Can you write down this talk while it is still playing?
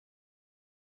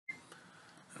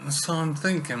So I'm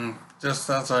thinking, just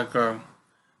as I go,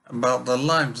 about the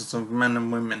lives of men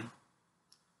and women.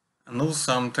 And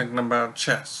also I'm thinking about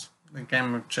chess, the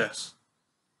game of chess.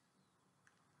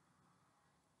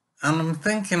 And I'm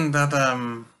thinking that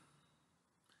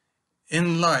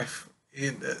in life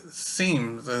it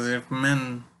seems as if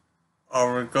men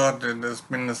are regarded as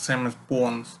being the same as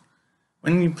pawns.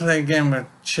 When you play a game of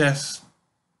chess,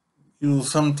 you'll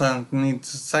sometimes need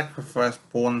to sacrifice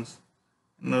pawns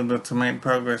in order to make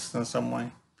progress in some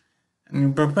way. And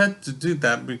you're prepared to do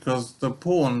that because the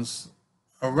pawns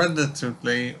are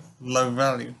relatively low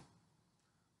value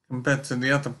compared to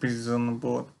the other pieces on the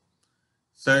board.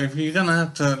 So if you're going to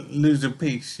have to lose a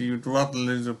piece, you'd rather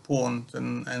lose a pawn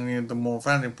than any of the more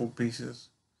valuable pieces.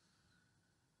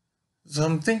 So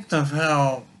I'm thinking of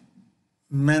how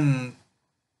men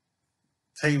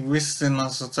take risks in our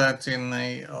society and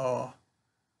they are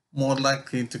more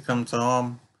likely to come to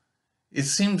harm. It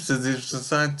seems as if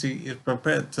society is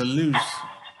prepared to lose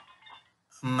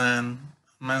a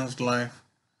man's life,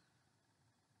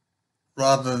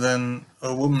 rather than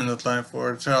a woman's life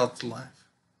or a child's life.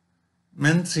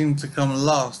 Men seem to come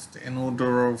last in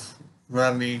order of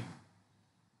value.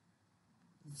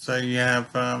 So you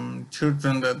have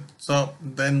children at the top,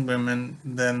 then women,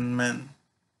 then men.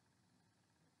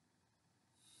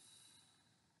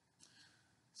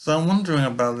 So I'm wondering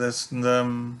about this, and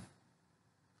I'm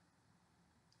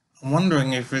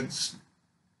wondering if it's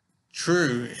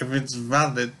true, if it's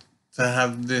valid to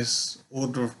have this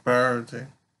order of priority.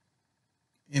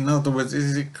 In other words,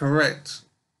 is it correct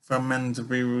for men to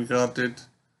be regarded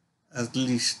as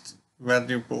least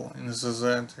valuable in a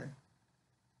society?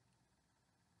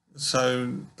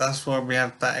 So that's why we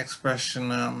have that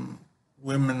expression,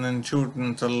 women and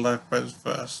children to the lifeboats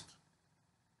first.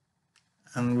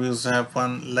 And we also have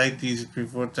one, ladies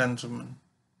before gentlemen.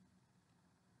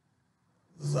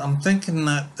 So I'm thinking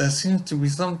that there seems to be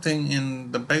something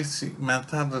in the basic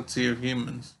mentality of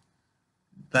humans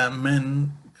that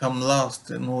men come last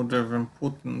in order of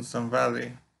importance and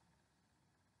value.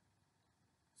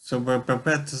 So we're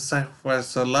prepared to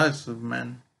sacrifice the lives of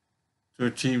men to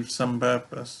achieve some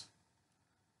purpose,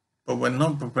 but we're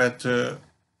not prepared to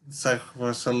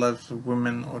sacrifice the lives of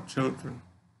women or children.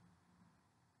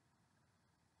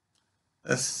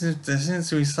 There seems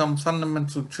to be some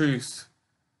fundamental truth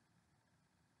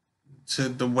to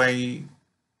the way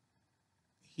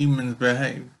humans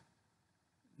behave.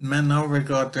 Men are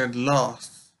regarded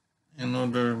last in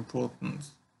order of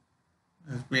importance,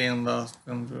 as being last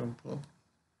in order of importance.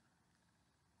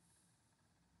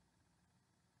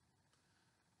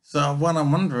 So what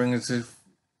I'm wondering is if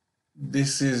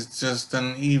this is just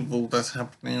an evil that's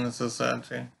happening in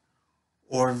society,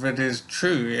 or if it is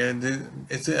true.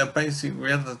 Is it a basic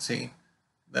reality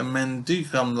that men do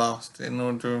come last in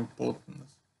order of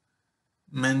importance?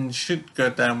 Men should go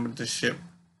down with the ship.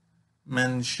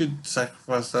 Men should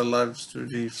sacrifice their lives to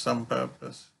achieve some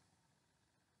purpose.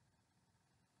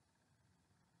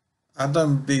 I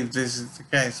don't believe this is the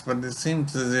case, but it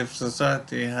seems as if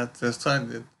society has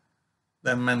decided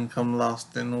that men come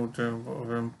last in order of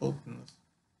importance.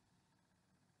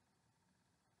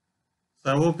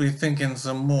 So I will be thinking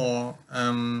some more,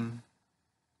 and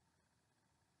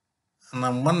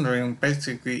I'm wondering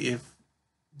basically if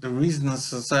the reason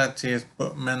society has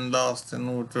put men last in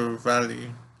order of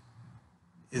value,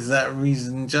 is that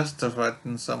reason justified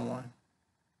in some way?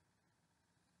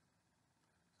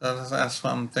 So that's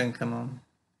what I'm thinking on.